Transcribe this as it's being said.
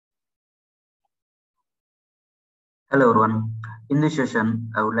Hello everyone. In this session,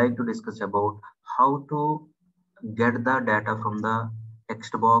 I would like to discuss about how to get the data from the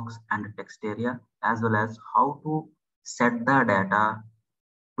text box and text area, as well as how to set the data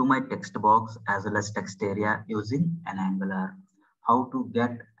to my text box as well as text area using an Angular. How to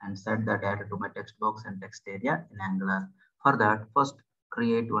get and set the data to my text box and text area in Angular. For that, first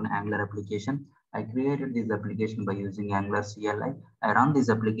create one Angular application. I created this application by using Angular CLI. I run this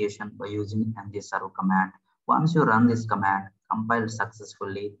application by using ngserve command. Once you run this command, compile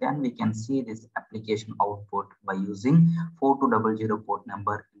successfully, then we can see this application output by using 4200 port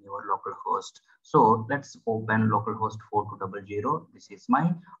number in your local host. So let's open localhost 4200. This is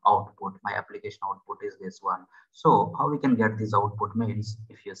my output. My application output is this one. So how we can get this output means,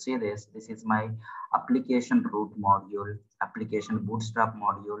 if you see this is my application root module, application bootstrap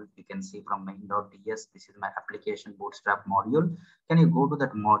module. You can see from main.ts, this is my application bootstrap module. Can you go to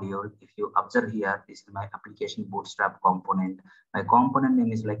that module? If you observe here, this is my application bootstrap component. My component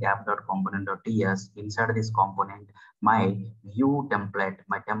name is like app.component.ts. Inside this component, my view template,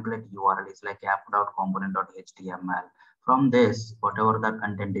 my template URL is like app.component.html. From this, whatever the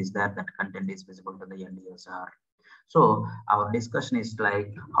content is there, that content is visible to the end user. So our discussion is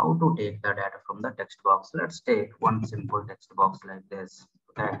like how to take the data from the text box. Let's take one simple text box like this.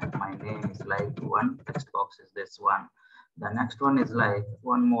 Okay, my name is like one text box is this one. The next one is like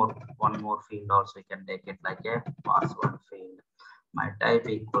one more field also. You can take it like a password field. My type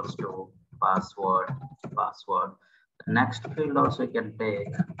equals to password. The next field also you can take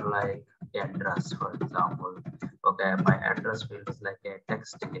like address, for example. Okay, my address field is like a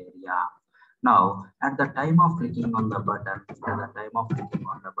text area. Now, at the time of clicking on the button,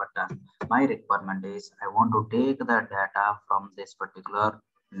 my requirement is I want to take the data from this particular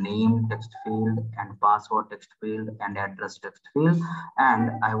name text field and password text field and address text field,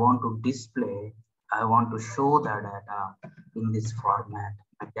 and I want to show the data in this format.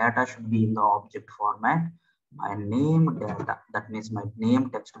 My data should be in the object format. My name data, that means my name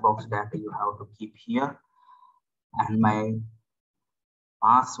text box data you have to keep here, and my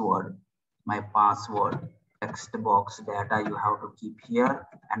password text box data you have to keep here,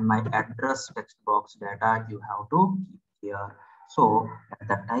 and my address text box data you have to keep here. So at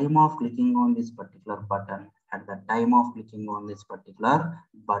the time of clicking on this particular button,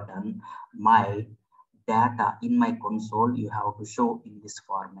 my data in my console you have to show in this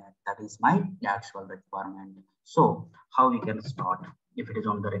format. That is my actual requirement. So how we can start? If it is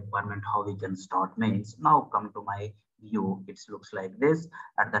on the requirement, how we can start means, now come to my view. It looks like this.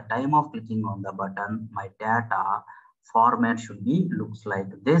 At the time of clicking on the button, my data format should be looks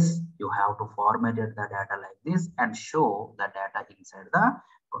like this. You have to format the data like this and show the data inside the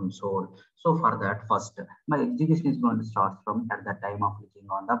console. So for that, first my execution is going to start from at the time of clicking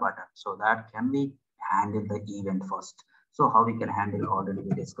on the button. So that can we handle the event first. So how we can handle, already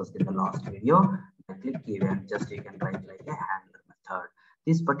we discussed in the last video. The click event, just you can write like a handler method.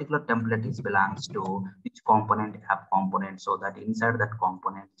 This particular template is belongs to which component, app component, so that inside that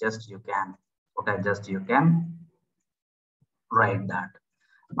component just you can write that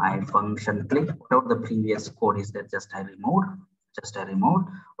my function click, whatever the previous code is that just I removed.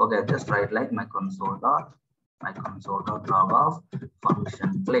 Okay, just write like my console.log of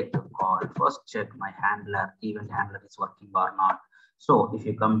function click call. First check my handler, event handler is working or not. So if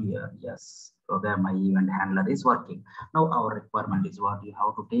you come here, yes, okay, my event handler is working. Now our requirement is what you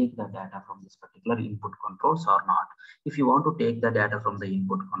have to take the data from this particular input controls or not. If you want to take the data from the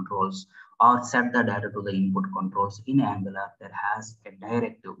input controls or set the data to the input controls in Angular, there has a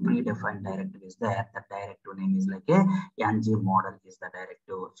directive, predefined directive is there. The directive name is like a ng model is the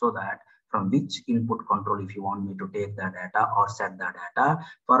directive, so that from which input control if you want me to take the data or set the data,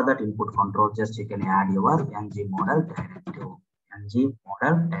 for that input control just you can add your ng model directive.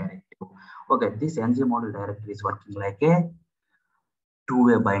 Okay, this ng model directive is working like a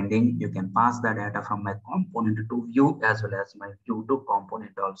two-way binding. You can pass the data from my component to view as well as my view to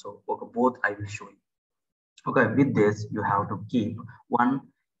component also. Okay, both I will show you. Okay, with this you have to keep one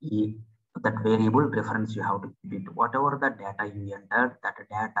that variable reference. You have to keep it. Whatever the data you entered, that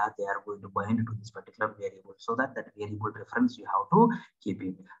data they are going to bind to this particular variable, so that variable reference you have to keep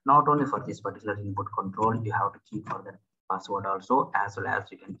it. Not only for this particular input control, you have to keep for the password also, as well as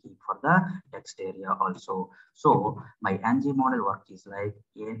you can keep for the text area also. So my ng model work is like,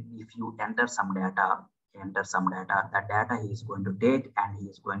 if you enter some data, that data he is going to take and he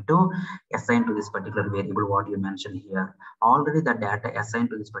is going to assign to this particular variable what you mentioned here. Already the data assigned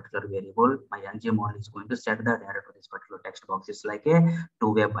to this particular variable, my ng model is going to set the data to this particular text box. It's like a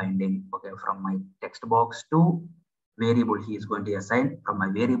two-way binding. Okay, from my text box to variable he is going to assign. From my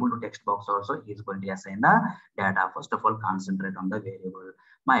variable to text box also he is going to assign the data. First of all, concentrate on the variable.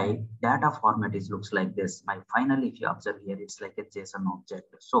 My data format is looks like this. My finally, if you observe here, it's like a JSON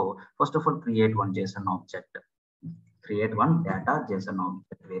object. So first of all, create one JSON object. Create one data JSON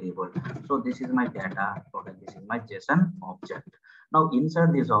object variable. So this is my data. Okay, this is my JSON object. Now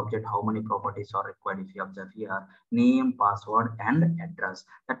inside this object, how many properties are required? If you observe here, name, password, and address.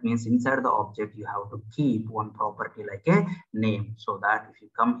 That means inside the object you have to keep one property like a name. So that if you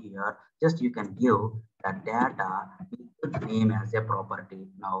come here, just you can give the data with name as a property.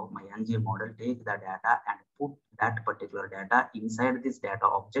 Now my ng model take the data and put that particular data inside this data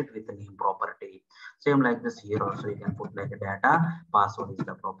object with the name property. Same like this here also you can put like a data password is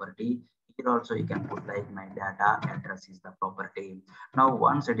the property. Here also you can put like my data address is the property. Now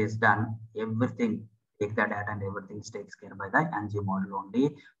once it is done, everything take the data and everything takes care by the ng model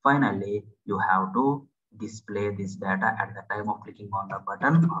only. Finally you have to display this data at the time of clicking on the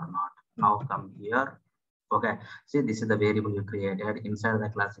button or not. Now come here. Okay, see this is the variable you created inside the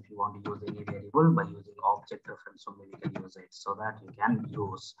class. If you want to use any variable by using object reference only, we can use it, so that you can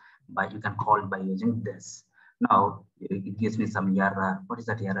use by you can call by using this. Now it gives me some error. What is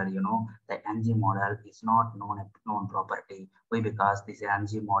that error? You know, the ng model is not known property. Why? Because this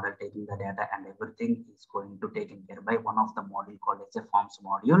ng model taking the data and everything is going to taken care by one of the module called as a forms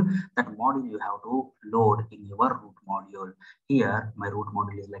module. That module you have to load in your root module. Here my root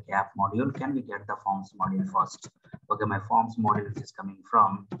module is like app module. Can we get the forms module first? Okay, my forms module is coming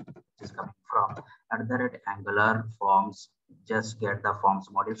from @angular forms. Just get the forms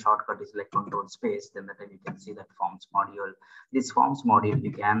module. Shortcut is like control space, then that time you can see that forms module. This forms module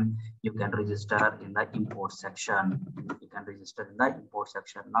you can register in the import section. You can register in the import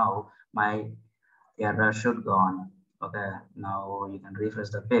section. Now my error should gone. Okay, now you can refresh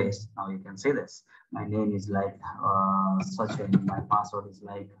the page. Now you can see this. My name is like such, and my password is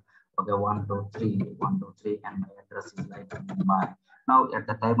like okay 123 and my address is like my. Now at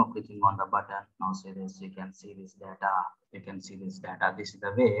the time of clicking on the button, now see this, you can see this data. You can see this data. This is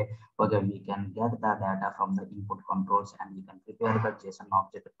the way okay we can get the data from the input controls, and you can prepare the JSON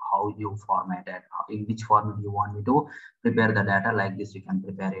object how you formatted, in which format you want me to prepare the data. Like this you can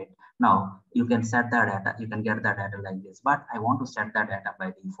prepare it. Now you can set the data, you can get the data like this, but I want to set the data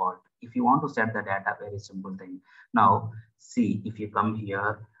by default. If you want to set the data, very simple thing. Now see, if you come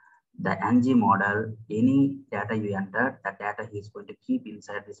here, the ng model, any data you enter, that data he is going to keep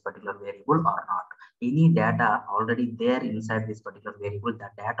inside this particular variable or not. Any data already there inside this particular variable,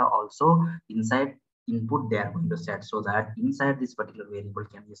 that data also inside input they are going to set, so that inside this particular variable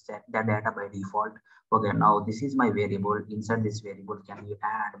can you set the data by default. Okay, now this is my variable. Inside this variable can you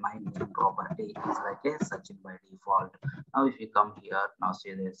add my name property is like a Sachin by default. Now if you come here, now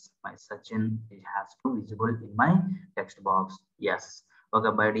see this, my Sachin, it has to visible in my text box. Yes. Okay,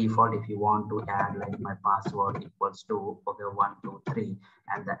 by default, if you want to add like my password equals to okay 123,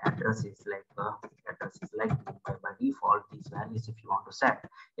 and the address is like by default these values. If you want to set,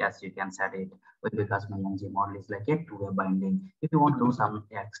 yes, you can set it. But because my ng model is like a two-way binding, if you want to do some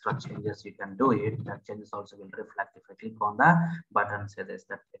extra changes, you can do it. That changes also will reflect if I click on the button. Say this,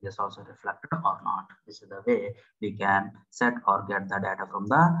 that changes also reflected or not. This is the way we can set or get the data from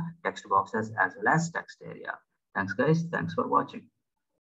the text boxes as well as text area. Thanks guys. Thanks for watching.